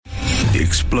The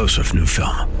explosive new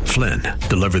film, Flynn,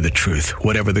 deliver the truth,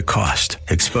 whatever the cost,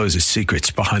 exposes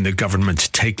secrets behind the government's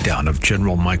takedown of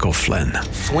General Michael Flynn.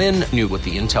 Flynn knew what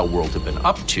the intel world had been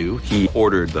up to. He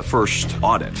ordered the first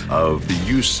audit of the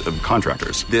use of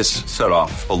contractors. This set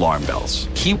off alarm bells.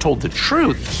 He told the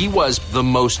truth. He was the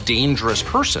most dangerous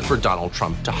person for Donald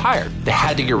Trump to hire. They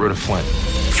had to get rid of Flynn.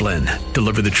 Flynn,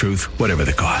 deliver the truth, whatever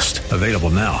the cost. Available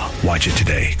now. Watch it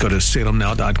today. Go to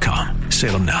salemnow.com.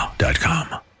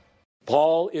 salemnow.com.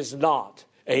 Paul is not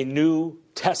a New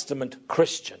Testament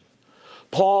Christian.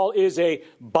 Paul is a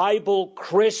Bible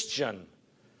Christian.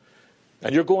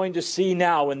 And you're going to see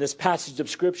now in this passage of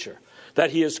Scripture that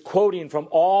he is quoting from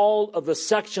all of the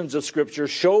sections of Scripture,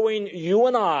 showing you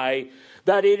and I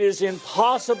that it is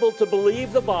impossible to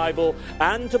believe the Bible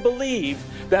and to believe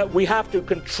that we have to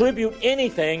contribute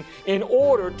anything in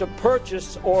order to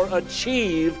purchase or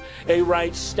achieve a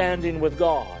right standing with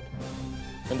God,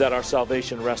 and that our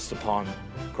salvation rests upon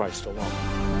Christ alone.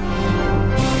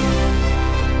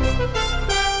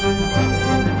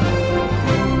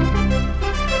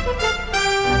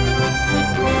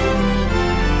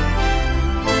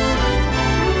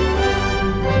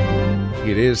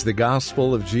 It is the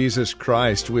gospel of Jesus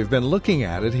Christ. We've been looking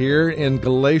at it here in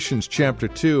Galatians chapter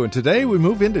 2, and today we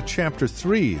move into chapter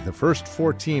 3, the first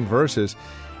 14 verses,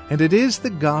 and it is the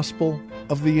gospel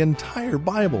of the entire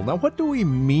Bible. Now, what do we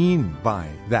mean by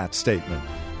that statement?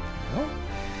 Well,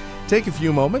 take a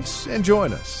few moments and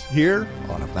join us here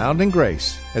on Abounding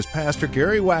Grace as Pastor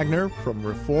Gary Wagner from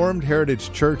Reformed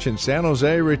Heritage Church in San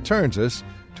Jose returns us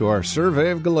to our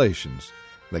survey of Galatians,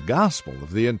 the gospel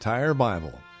of the entire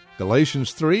Bible.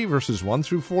 Galatians 3, verses 1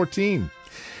 through 14.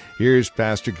 Here's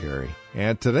Pastor Gary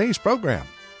and today's program.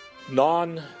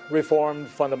 Non-Reformed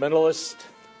fundamentalists,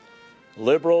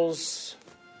 liberals,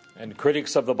 and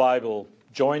critics of the Bible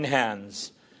join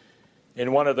hands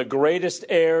in one of the greatest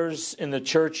errors in the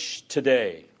church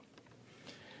today.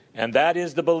 And that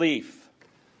is the belief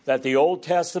that the Old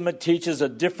Testament teaches a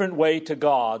different way to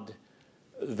God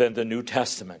than the New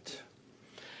Testament.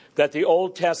 That the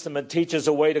Old Testament teaches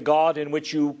a way to God in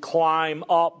which you climb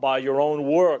up by your own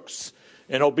works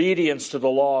in obedience to the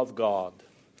law of God.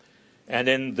 And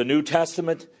in the New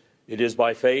Testament, it is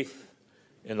by faith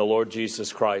in the Lord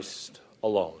Jesus Christ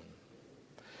alone.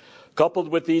 Coupled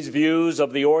with these views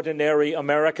of the ordinary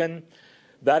American,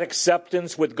 that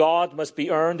acceptance with God must be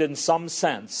earned in some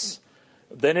sense.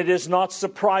 Then it is not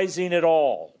surprising at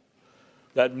all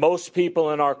that most people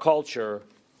in our culture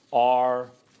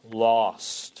are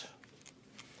lost.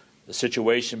 The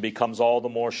situation becomes all the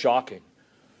more shocking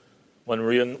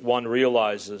when one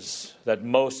realizes that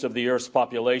most of the earth's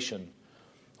population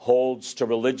holds to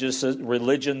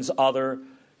religions other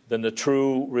than the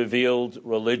true revealed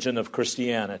religion of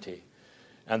Christianity,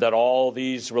 and that all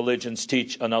these religions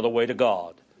teach another way to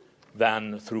God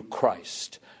than through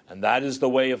Christ. And that is the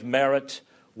way of merit,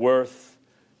 worth,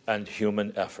 and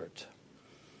human effort.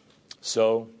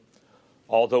 So,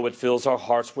 although it fills our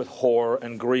hearts with horror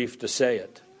and grief to say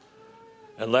it,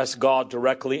 unless God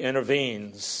directly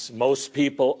intervenes, most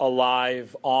people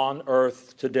alive on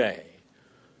earth today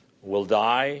will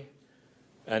die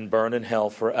and burn in hell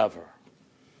forever.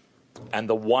 And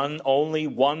the only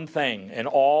one thing in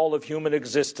all of human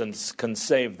existence can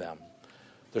save them: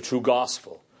 the true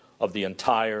gospel of the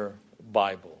entire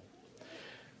Bible.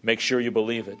 Make sure you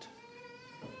believe it.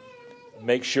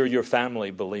 Make sure your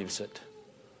family believes it.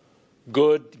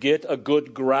 Get a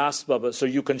good grasp of it so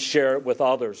you can share it with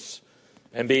others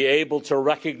and be able to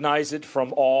recognize it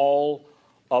from all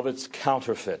of its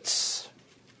counterfeits.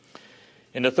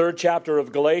 In the third chapter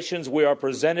of Galatians, we are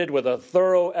presented with a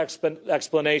thorough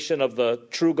explanation of the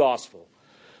true gospel,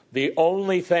 the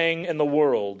only thing in the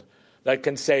world that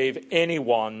can save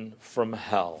anyone from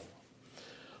hell.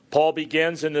 Paul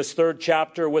begins in this third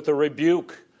chapter with a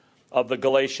rebuke of the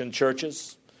Galatian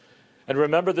churches. And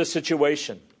remember the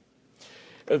situation.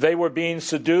 They were being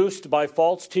seduced by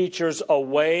false teachers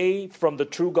away from the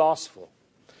true gospel.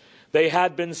 They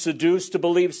had been seduced to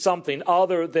believe something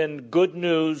other than good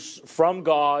news from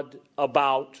God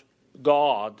about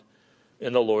God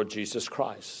in the Lord Jesus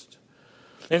Christ.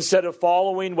 Instead of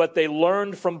following what they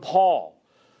learned from Paul,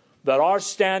 that our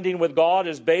standing with God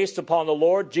is based upon the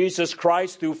Lord Jesus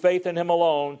Christ through faith in Him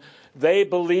alone, they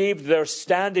believed their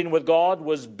standing with God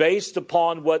was based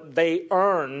upon what they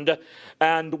earned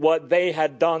and what they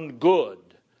had done good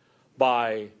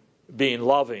by being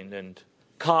loving and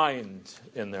kind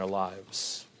in their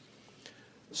lives.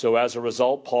 So as a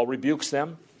result, Paul rebukes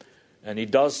them, and he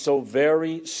does so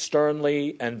very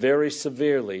sternly and very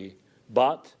severely,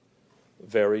 but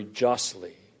very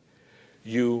justly.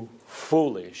 You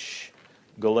foolish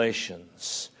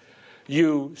Galatians,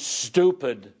 You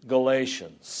stupid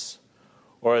Galatians.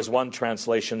 Or as one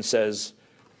translation says,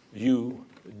 you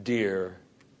dear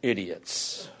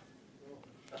idiots.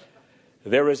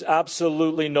 There is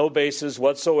absolutely no basis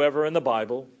whatsoever in the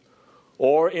Bible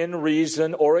or in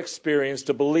reason or experience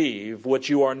to believe what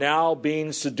you are now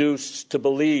being seduced to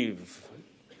believe.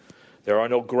 There are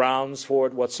no grounds for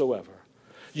it whatsoever.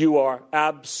 You are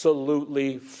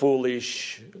absolutely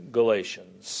foolish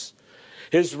Galatians.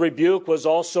 His rebuke was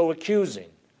also accusing,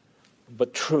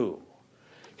 but true.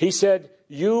 He said,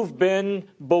 you've been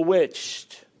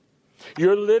bewitched.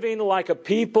 You're living like a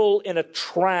people in a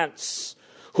trance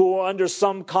who are under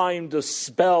some kind of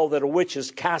spell that a witch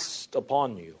has cast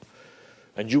upon you.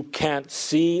 And you can't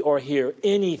see or hear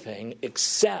anything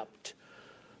except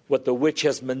what the witch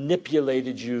has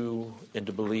manipulated you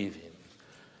into believing.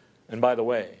 And by the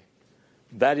way,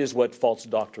 that is what false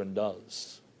doctrine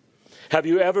does. Have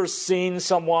you ever seen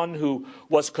someone who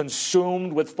was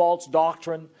consumed with false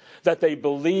doctrine that they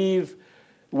believe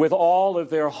with all of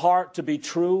their heart to be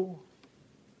true?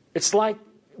 It's like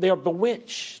they are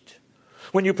bewitched.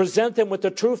 When you present them with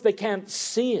the truth, they can't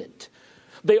see it.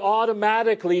 They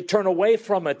automatically turn away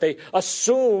from it. They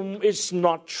assume it's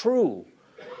not true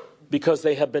because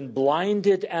they have been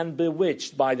blinded and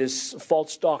bewitched by this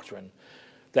false doctrine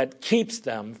that keeps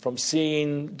them from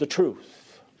seeing the truth.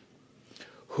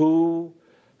 Who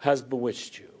has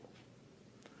bewitched you?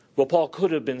 Well, Paul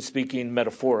could have been speaking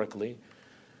metaphorically.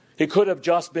 He could have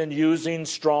just been using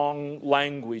strong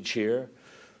language here.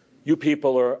 You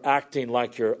people are acting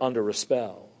like you're under a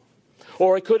spell.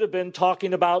 Or he could have been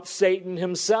talking about Satan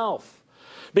himself,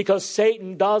 because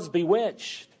Satan does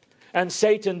bewitch, and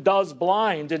Satan does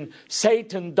blind, and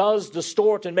Satan does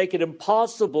distort and make it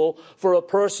impossible for a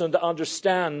person to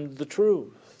understand the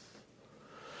truth.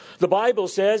 The Bible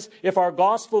says, if our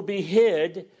gospel be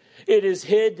hid, it is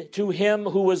hid to him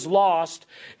who is lost,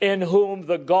 in whom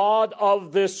the God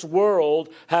of this world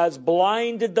has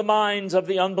blinded the minds of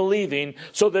the unbelieving,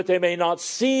 so that they may not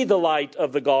see the light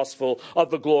of the gospel of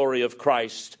the glory of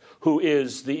Christ, who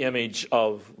is the image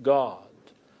of God.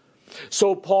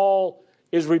 So Paul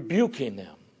is rebuking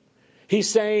them. He's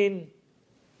saying,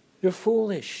 you're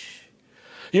foolish.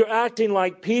 You're acting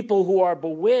like people who are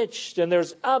bewitched, and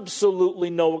there's absolutely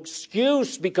no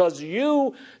excuse because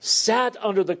you sat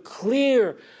under the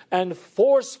clear and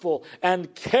forceful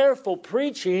and careful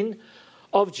preaching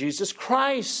of Jesus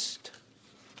Christ.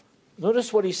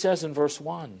 Notice what he says in verse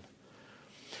 1.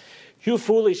 You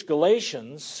foolish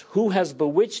Galatians, who has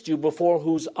bewitched you, before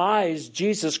whose eyes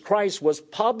Jesus Christ was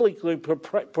publicly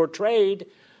portrayed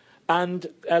and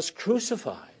as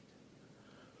crucified?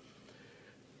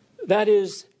 That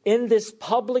is, in this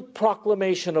public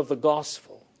proclamation of the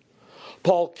gospel,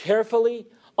 Paul carefully,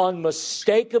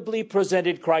 unmistakably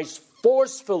presented Christ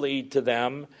forcefully to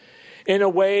them in a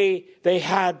way they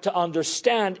had to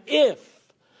understand if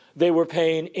they were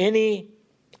paying any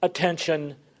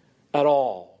attention at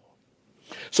all.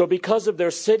 So because of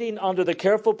their sitting under the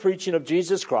careful preaching of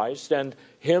Jesus Christ and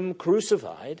him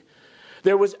crucified,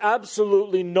 there was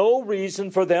absolutely no reason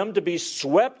for them to be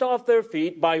swept off their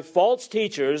feet by false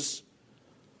teachers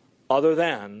other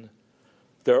than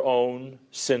their own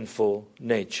sinful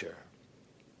nature.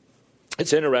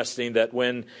 It's interesting that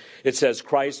when it says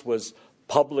Christ was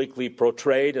publicly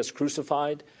portrayed as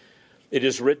crucified, it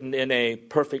is written in a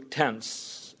perfect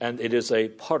tense, and it is a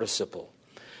participle.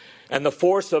 And the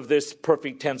force of this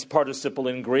perfect tense participle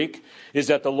in Greek is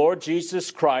that the Lord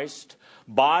Jesus Christ,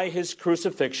 by his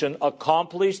crucifixion,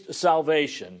 accomplished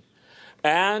salvation,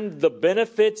 and the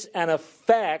benefits and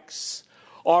effects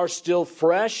are still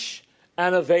fresh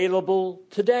and available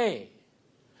today.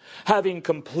 Having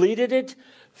completed it,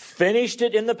 finished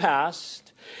it in the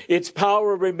past, its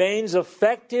power remains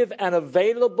effective and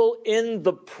available in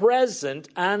the present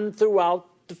and throughout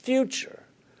the future.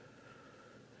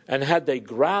 And had they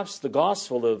grasped the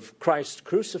gospel of Christ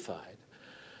crucified,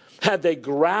 had they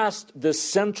grasped this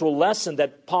central lesson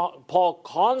that Paul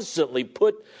constantly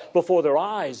put before their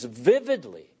eyes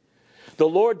vividly, the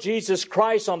Lord Jesus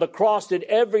Christ on the cross did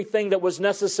everything that was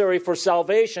necessary for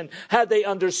salvation. Had they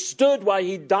understood why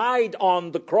he died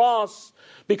on the cross,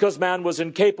 because man was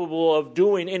incapable of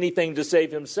doing anything to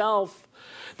save himself,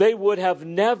 they would have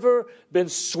never been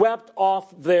swept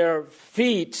off their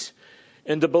feet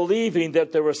into believing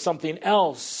that there was something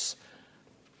else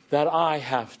that I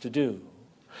have to do,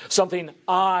 something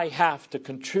I have to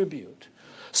contribute,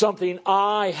 something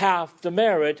I have to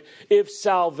merit if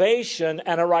salvation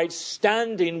and a right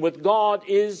standing with God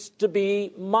is to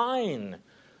be mine.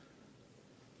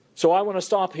 So I want to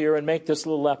stop here and make this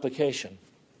little application,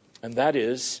 and that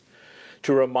is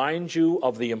to remind you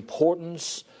of the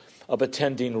importance of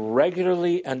attending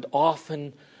regularly and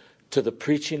often to the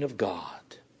preaching of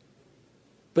God.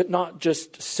 But not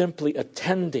just simply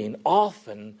attending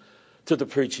often to the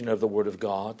preaching of the Word of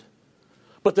God,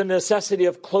 but the necessity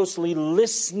of closely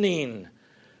listening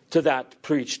to that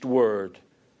preached Word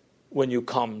when you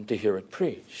come to hear it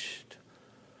preached.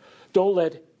 Don't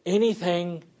let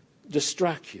anything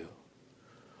distract you.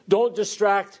 Don't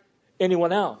distract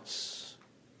anyone else.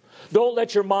 Don't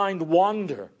let your mind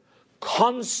wander.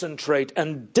 Concentrate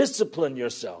and discipline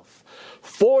yourself.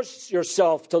 Force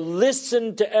yourself to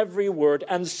listen to every word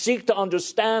and seek to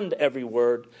understand every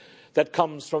word that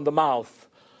comes from the mouth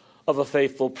of a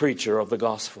faithful preacher of the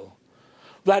gospel.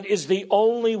 That is the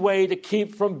only way to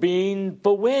keep from being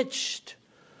bewitched.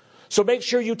 So make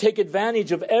sure you take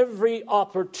advantage of every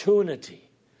opportunity.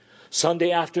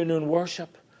 Sunday afternoon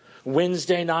worship,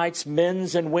 Wednesday nights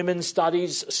men's and women's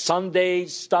studies, Sunday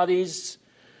studies,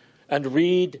 and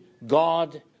read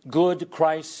good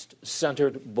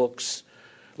Christ-centered books.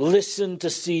 Listen to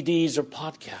CDs or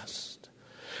podcasts.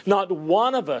 Not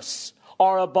one of us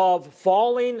are above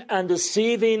falling and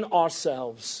deceiving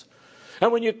ourselves.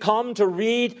 And when you come to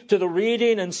read, to the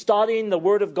reading and studying the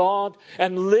Word of God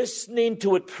and listening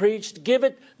to it preached, give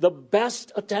it the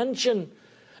best attention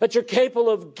that you're capable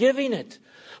of giving it.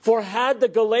 For had the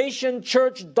Galatian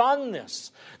church done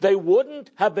this, they wouldn't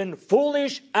have been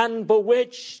foolish and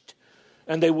bewitched,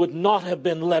 and they would not have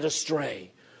been led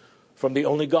astray from the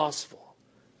only gospel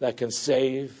that can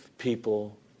save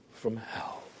people from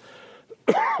hell.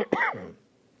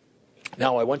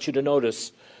 Now, I want you to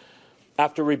notice,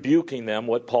 after rebuking them,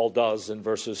 what Paul does in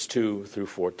verses 2 through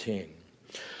 14.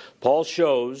 Paul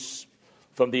shows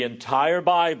from the entire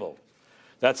Bible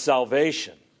that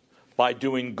salvation by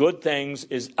doing good things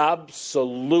is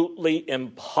absolutely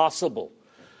impossible,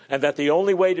 and that the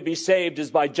only way to be saved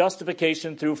is by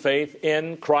justification through faith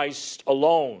in Christ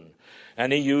alone.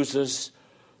 And he uses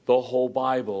the whole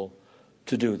Bible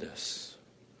to do this.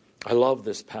 I love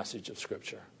this passage of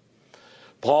Scripture.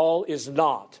 Paul is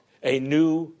not a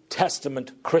New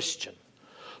Testament Christian.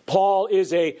 Paul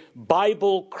is a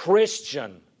Bible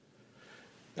Christian.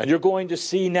 And you're going to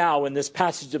see now in this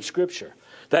passage of Scripture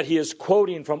that he is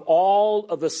quoting from all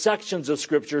of the sections of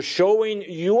Scripture, showing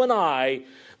you and I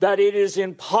that it is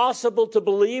impossible to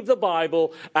believe the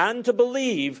Bible and to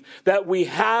believe that we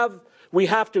have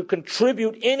to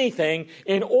contribute anything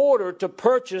in order to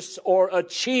purchase or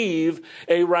achieve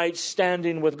a right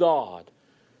standing with God,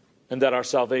 and that our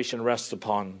salvation rests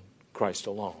upon Christ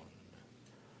alone.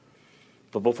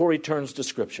 But before he turns to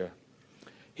Scripture,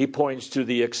 he points to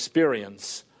the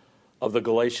experience of the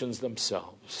Galatians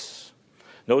themselves.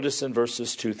 Notice in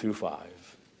verses 2 through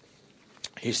 5,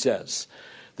 he says,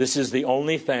 "This is the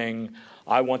only thing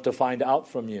I want to find out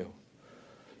from you.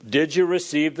 Did you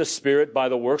receive the Spirit by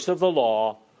the works of the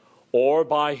law or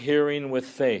by hearing with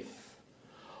faith?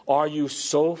 Are you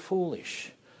so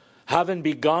foolish? Having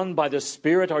begun by the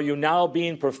Spirit, are you now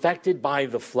being perfected by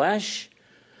the flesh?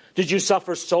 Did you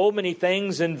suffer so many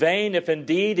things in vain, if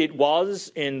indeed it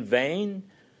was in vain?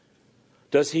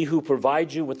 Does he who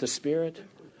provides you with the Spirit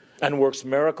and works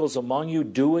miracles among you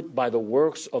do it by the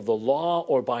works of the law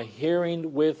or by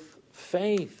hearing with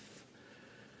faith?"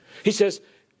 He says,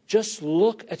 just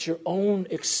look at your own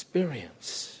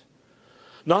experience.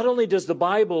 Not only does the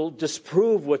Bible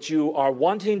disprove what you are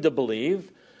wanting to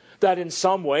believe, that in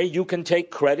some way you can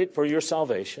take credit for your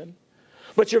salvation,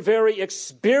 but your very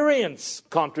experience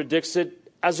contradicts it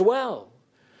as well.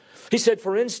 He said,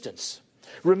 for instance,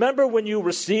 remember when you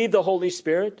received the Holy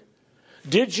Spirit?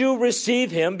 Did you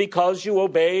receive him because you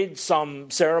obeyed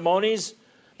some ceremonies,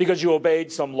 because you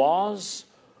obeyed some laws,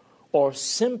 or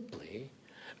simply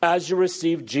as you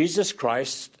received Jesus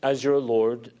Christ as your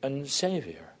Lord and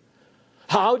Savior?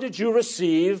 How did you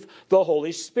receive the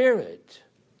Holy Spirit?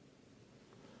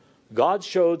 God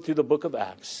showed through the book of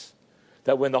Acts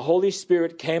that when the Holy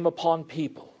Spirit came upon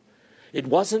people, it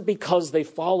wasn't because they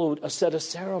followed a set of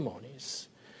ceremonies.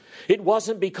 It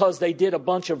wasn't because they did a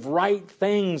bunch of right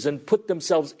things and put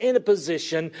themselves in a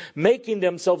position, making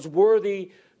themselves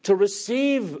worthy to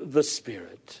receive the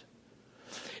Spirit.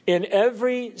 In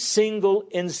every single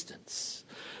instance,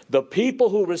 the people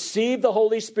who received the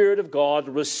Holy Spirit of God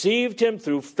received him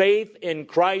through faith in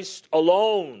Christ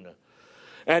alone.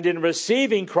 And in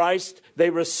receiving Christ, they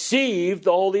received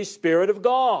the Holy Spirit of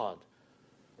God.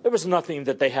 There was nothing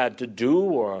that they had to do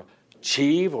or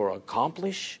achieve or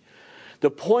accomplish.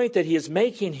 The point that he is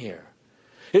making here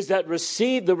is that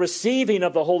the receiving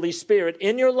of the Holy Spirit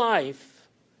in your life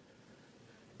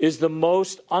is the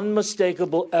most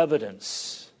unmistakable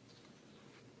evidence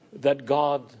that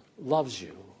God loves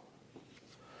you.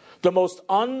 the most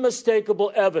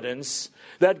unmistakable evidence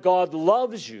that God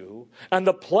loves you, and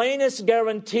the plainest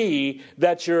guarantee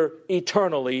that you're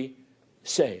eternally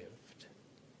saved.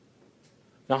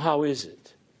 Now, how is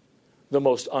it the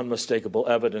most unmistakable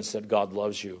evidence that God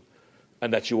loves you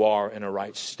and that you are in a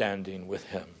right standing with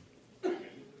Him?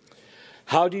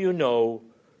 How do you know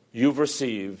you've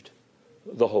received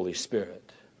the Holy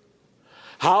Spirit?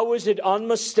 How is it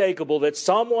unmistakable that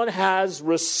someone has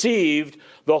received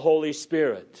the Holy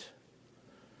Spirit?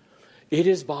 It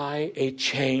is by a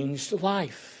changed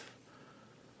life.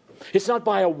 It's not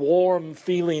by a warm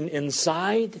feeling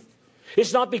inside.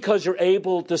 It's not because you're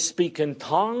able to speak in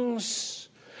tongues.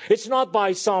 It's not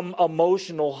by some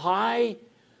emotional high,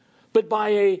 but by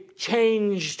a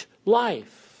changed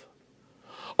life.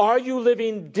 Are you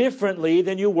living differently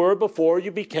than you were before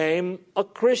you became a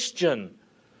Christian?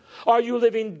 Are you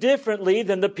living differently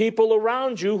than the people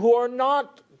around you who are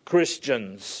not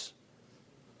Christians?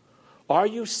 Are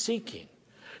you seeking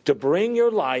to bring your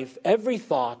life, every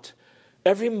thought,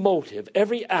 every motive,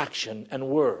 every action and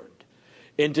word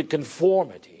into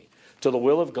conformity to the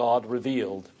will of God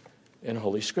revealed in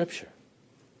Holy Scripture?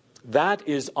 That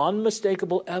is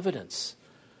unmistakable evidence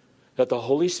that the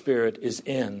Holy Spirit is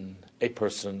in a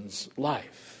person's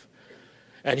life.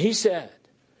 And he said,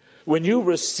 when you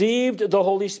received the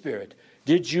Holy Spirit,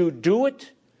 did you do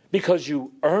it because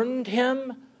you earned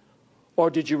Him, or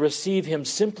did you receive Him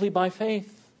simply by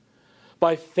faith?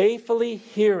 By faithfully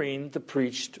hearing the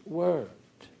preached word.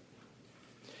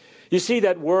 You see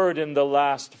that word in the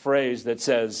last phrase that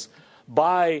says,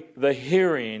 by the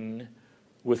hearing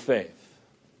with faith.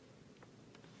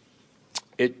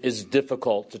 It is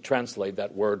difficult to translate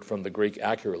that word from the Greek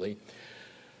accurately,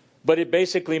 but it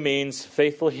basically means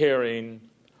faithful hearing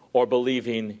or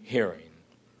believing hearing.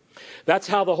 That's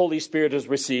how the Holy Spirit is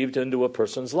received into a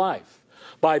person's life,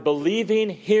 by believing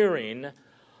hearing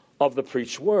of the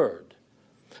preached word.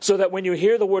 So that when you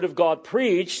hear the word of God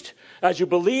preached, as you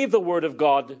believe the word of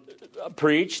God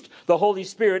preached, the Holy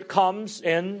Spirit comes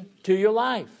into your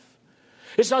life.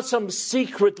 It's not some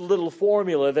secret little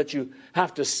formula that you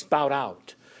have to spout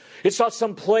out. It's not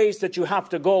some place that you have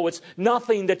to go. It's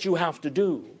nothing that you have to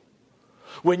do.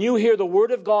 When you hear the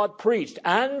word of God preached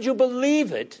and you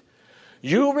believe it,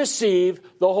 you receive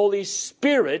the Holy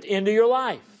Spirit into your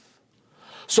life.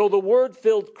 So the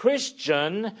word-filled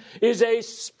Christian is a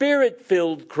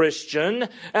Spirit-filled Christian,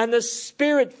 and the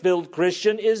Spirit-filled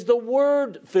Christian is the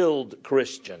Word-filled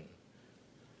Christian.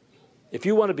 If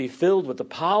you want to be filled with the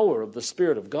power of the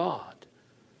Spirit of God,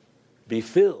 be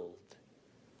filled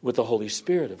with the Holy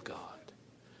Spirit of God.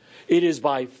 It is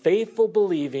by faithful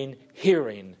believing,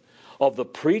 hearing of the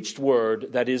preached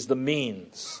word that is the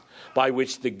means by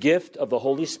which the gift of the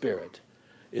Holy Spirit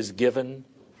is given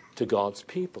to God's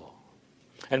people.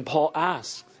 And Paul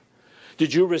asked,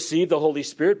 did you receive the Holy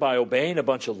Spirit by obeying a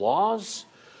bunch of laws,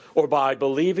 or by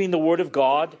believing the word of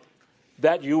God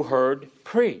that you heard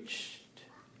preached?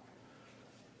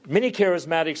 Many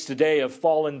charismatics today have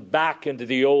fallen back into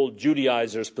the old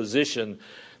Judaizers' position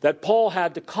that Paul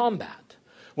had to combat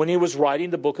when he was writing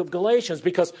the book of Galatians,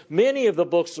 because many of the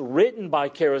books written by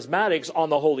charismatics on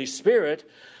the Holy Spirit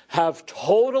have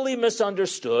totally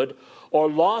misunderstood or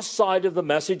lost sight of the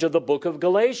message of the book of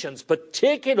Galatians,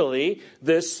 particularly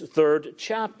this 3rd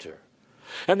chapter.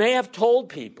 And they have told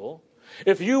people,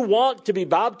 if you want to be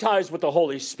baptized with the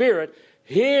Holy Spirit,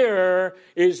 here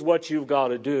is what you've got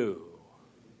to do.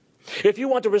 If you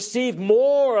want to receive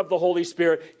more of the Holy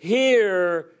Spirit,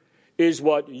 here is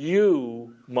what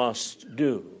you must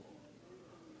do.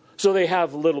 So they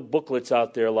have little booklets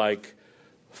out there like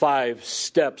 5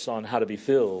 steps on how to be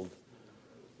filled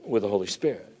with the Holy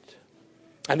Spirit.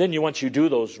 And then once you do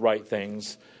those right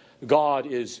things, God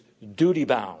is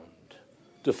duty-bound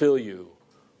to fill you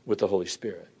with the Holy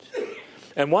Spirit.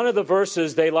 And one of the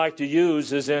verses they like to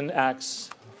use is in Acts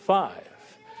 5.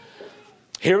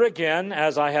 Here again,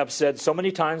 as I have said so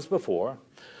many times before,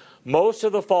 most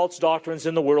of the false doctrines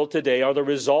in the world today are the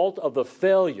result of the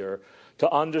failure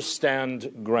to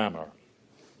understand grammar.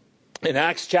 In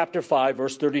Acts chapter 5,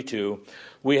 verse 32,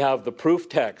 we have the proof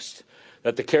text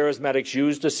that the charismatics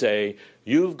use to say,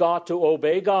 you've got to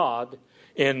obey God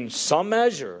in some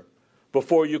measure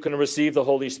before you can receive the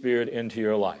Holy Spirit into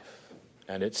your life.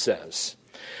 And it says,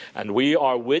 and we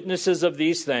are witnesses of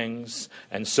these things,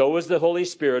 and so is the Holy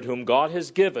Spirit whom God has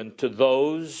given to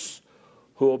those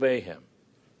who obey Him.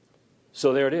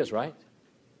 So there it is, right?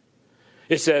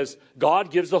 It says,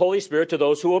 God gives the Holy Spirit to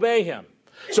those who obey Him.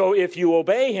 So if you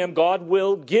obey Him, God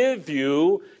will give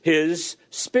you His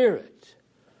Spirit.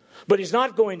 But He's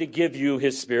not going to give you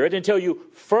His Spirit until you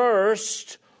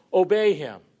first obey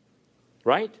Him.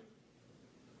 Right?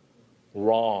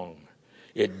 Wrong.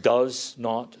 It does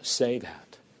not say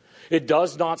that. It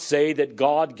does not say that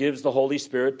God gives the Holy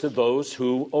Spirit to those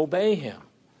who obey him.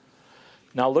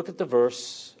 Now look at the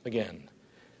verse again.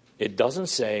 It doesn't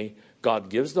say God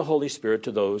gives the Holy Spirit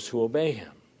to those who obey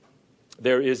him.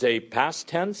 There is a past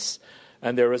tense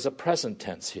and there is a present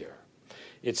tense here.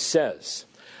 It says,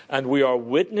 and we are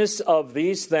witness of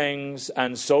these things,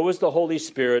 and so is the Holy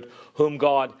Spirit, whom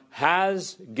God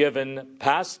has given,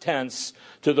 past tense,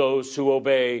 to those who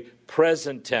obey,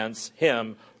 present tense,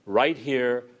 him, right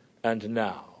here and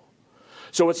now.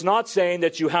 So it's not saying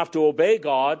that you have to obey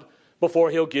God before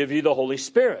he'll give you the Holy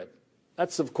Spirit.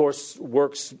 That's, of course,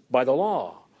 works by the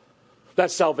law.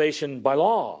 That's salvation by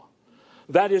law.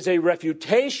 That is a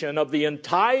refutation of the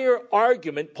entire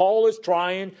argument Paul is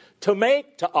trying to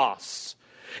make to us.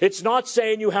 It's not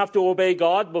saying you have to obey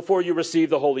God before you receive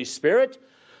the Holy Spirit.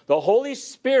 The Holy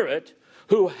Spirit,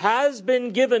 who has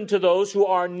been given to those who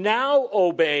are now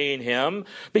obeying him,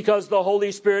 because the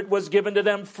Holy Spirit was given to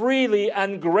them freely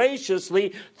and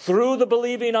graciously through the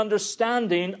believing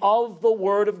understanding of the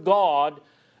Word of God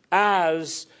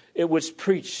as it was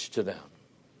preached to them.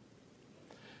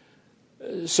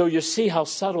 So you see how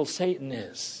subtle Satan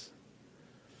is.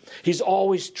 He's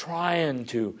always trying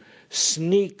to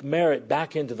sneak merit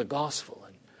back into the gospel.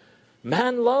 And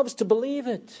man loves to believe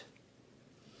it.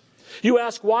 You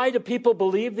ask, why do people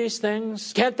believe these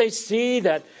things? Can't they see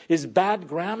that is bad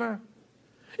grammar?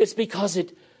 It's because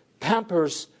it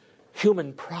pampers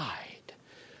human pride.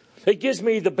 It gives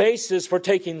me the basis for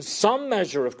taking some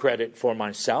measure of credit for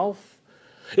myself.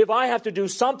 If I have to do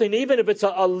something, even if it's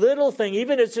a little thing,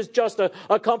 even if it's just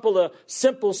a couple of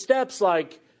simple steps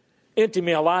like empty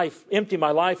my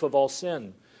life of all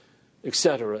sin,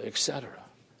 etc., etc.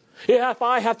 If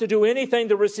I have to do anything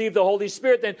to receive the Holy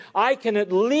Spirit, then I can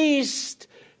at least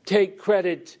take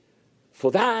credit for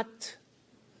that.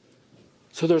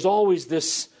 So there's always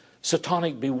this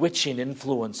satanic bewitching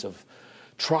influence of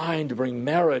trying to bring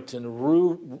merit and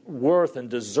worth and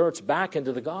deserts back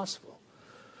into the gospel.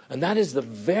 And that is the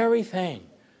very thing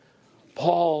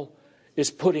Paul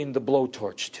is putting the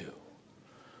blowtorch to.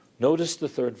 Notice the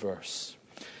third verse,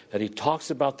 that he talks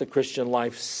about the Christian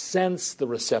life since the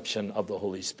reception of the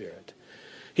Holy Spirit.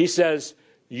 He says,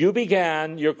 you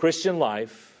began your Christian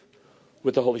life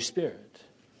with the Holy Spirit.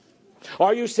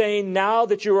 Are you saying now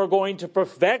that you are going to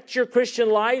perfect your Christian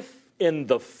life in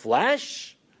the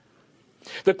flesh?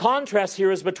 The contrast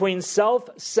here is between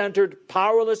self-centered,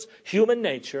 powerless human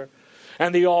nature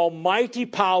and the almighty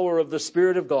power of the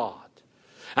Spirit of God.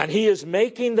 And he is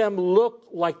making them look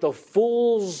like the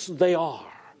fools they are.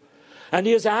 And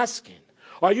he is asking,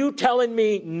 are you telling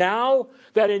me now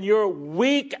that in your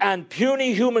weak and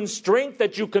puny human strength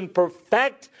that you can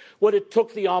perfect what it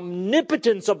took the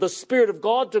omnipotence of the Spirit of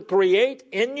God to create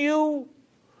in you?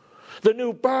 The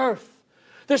new birth,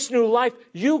 this new life,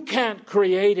 you can't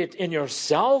create it in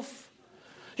yourself.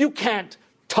 You can't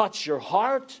touch your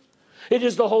heart. It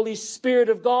is the Holy Spirit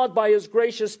of God by his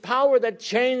gracious power that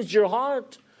changed your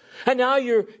heart. And now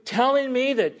you're telling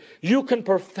me that you can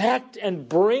perfect and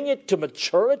bring it to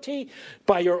maturity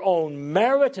by your own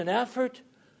merit and effort?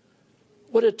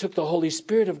 What it took the Holy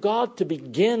Spirit of God to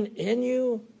begin in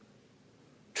you?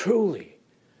 Truly,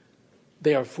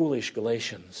 they are foolish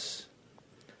Galatians.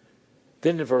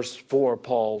 Then in verse 4,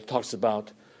 Paul talks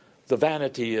about the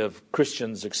vanity of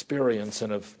Christians' experience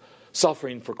and of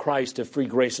suffering for Christ if free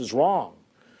grace is wrong,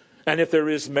 and if there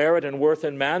is merit and worth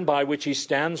in man by which he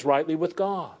stands rightly with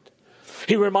God.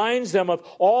 He reminds them of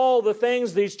all the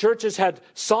things these churches had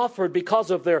suffered because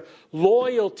of their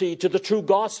loyalty to the true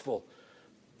gospel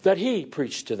that he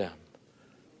preached to them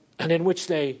and in which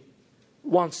they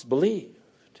once believed.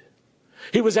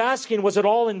 He was asking, was it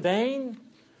all in vain?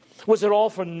 Was it all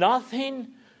for nothing?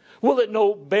 Will it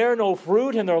bear no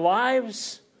fruit in their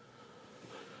lives?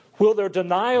 Will their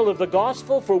denial of the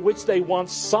gospel for which they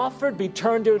once suffered be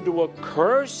turned into a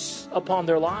curse upon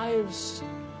their lives?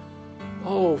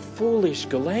 Oh, foolish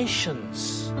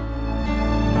Galatians.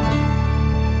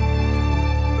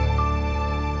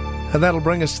 And that'll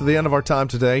bring us to the end of our time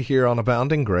today here on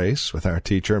Abounding Grace with our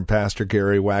teacher and pastor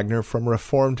Gary Wagner from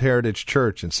Reformed Heritage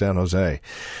Church in San Jose.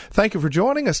 Thank you for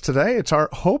joining us today. It's our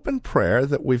hope and prayer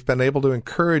that we've been able to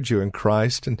encourage you in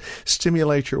Christ and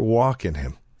stimulate your walk in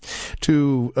him.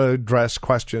 To address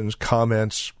questions,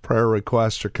 comments, prayer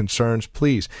requests, or concerns,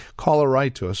 please call or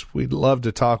write to us. We'd love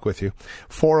to talk with you.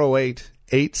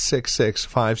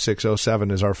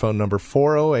 408-866-5607 is our phone number,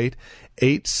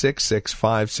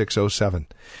 408-866-5607.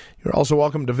 You're also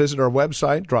welcome to visit our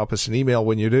website. Drop us an email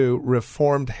when you do,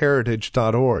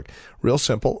 reformedheritage.org. Real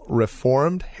simple,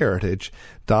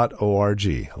 reformedheritage.org.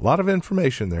 A lot of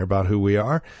information there about who we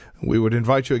are. We would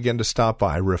invite you again to stop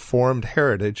by,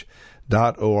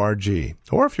 reformedheritage.org.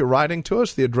 Or if you're writing to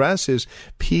us, the address is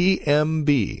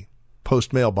PMB,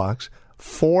 Post Mailbox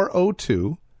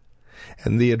 402,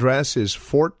 and the address is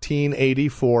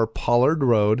 1484 Pollard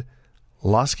Road,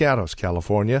 Los Gatos,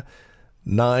 California,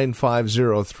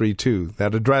 95032.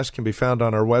 That address can be found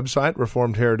on our website,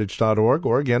 reformedheritage.org,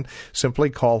 or again, simply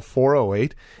call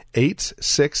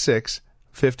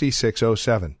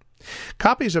 408-866-5607.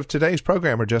 Copies of today's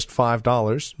program are just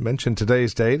 $5. Mention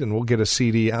today's date and we'll get a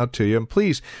CD out to you. And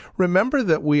please remember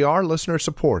that we are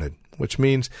listener-supported, which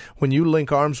means when you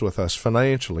link arms with us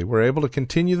financially, we're able to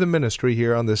continue the ministry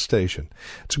here on this station.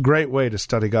 It's a great way to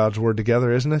study God's Word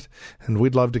together, isn't it? And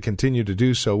we'd love to continue to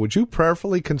do so. Would you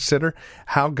prayerfully consider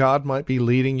how God might be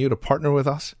leading you to partner with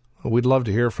us? We'd love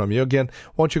to hear from you. Again,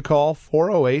 won't you call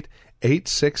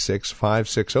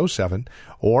 408-866-5607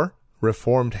 or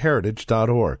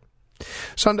reformedheritage.org.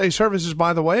 Sunday services,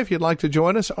 by the way, if you'd like to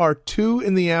join us, are 2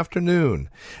 in the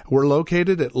afternoon. We're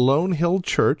located at Lone Hill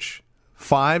Church,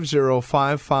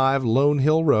 5055 Lone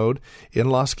Hill Road in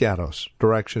Los Gatos.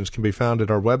 Directions can be found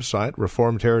at our website,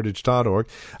 reformedheritage.org.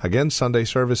 Again, Sunday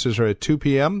services are at 2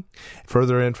 p.m.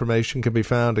 Further information can be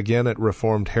found again at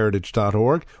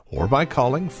reformedheritage.org or by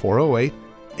calling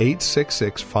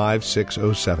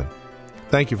 408-866-5607.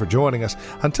 Thank you for joining us.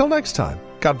 Until next time,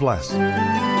 God bless.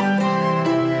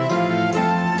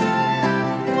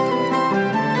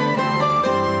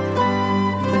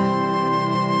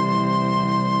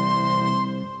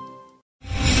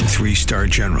 3-star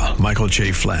General Michael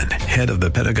J. Flynn, head of the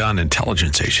Pentagon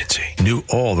Intelligence Agency, knew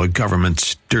all the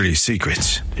government's dirty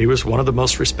secrets. He was one of the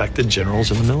most respected generals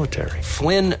in the military.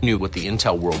 Flynn knew what the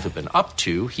intel world had been up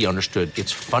to. He understood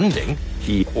its funding.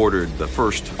 He ordered the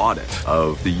first audit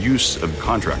of the use of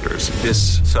contractors.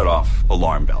 This set off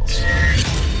alarm bells.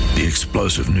 The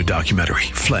explosive new documentary,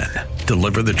 Flynn,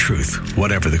 Deliver the Truth,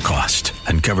 Whatever the Cost,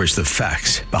 uncovers the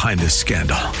facts behind this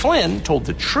scandal. Flynn told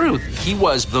the truth. He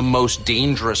was the most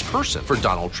dangerous person for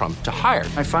Donald Trump to hire.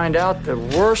 I find out the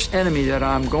worst enemy that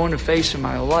I'm going to face in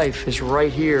my life is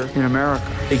right here in America.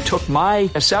 They took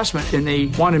my assessment and they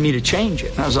wanted me to change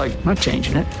it. And I was like, I'm not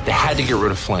changing it. They had to get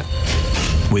rid of Flynn.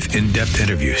 With in-depth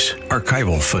interviews,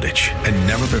 archival footage, and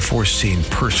never-before-seen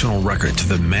personal records of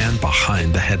the man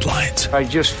behind the headlines. I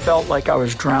just felt like I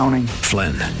was drowning.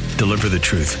 Flynn, Deliver the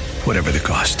Truth, Whatever the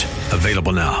Cost.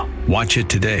 Available now. Watch it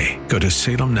today. Go to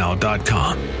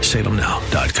salemnow.com.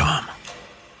 salemnow.com.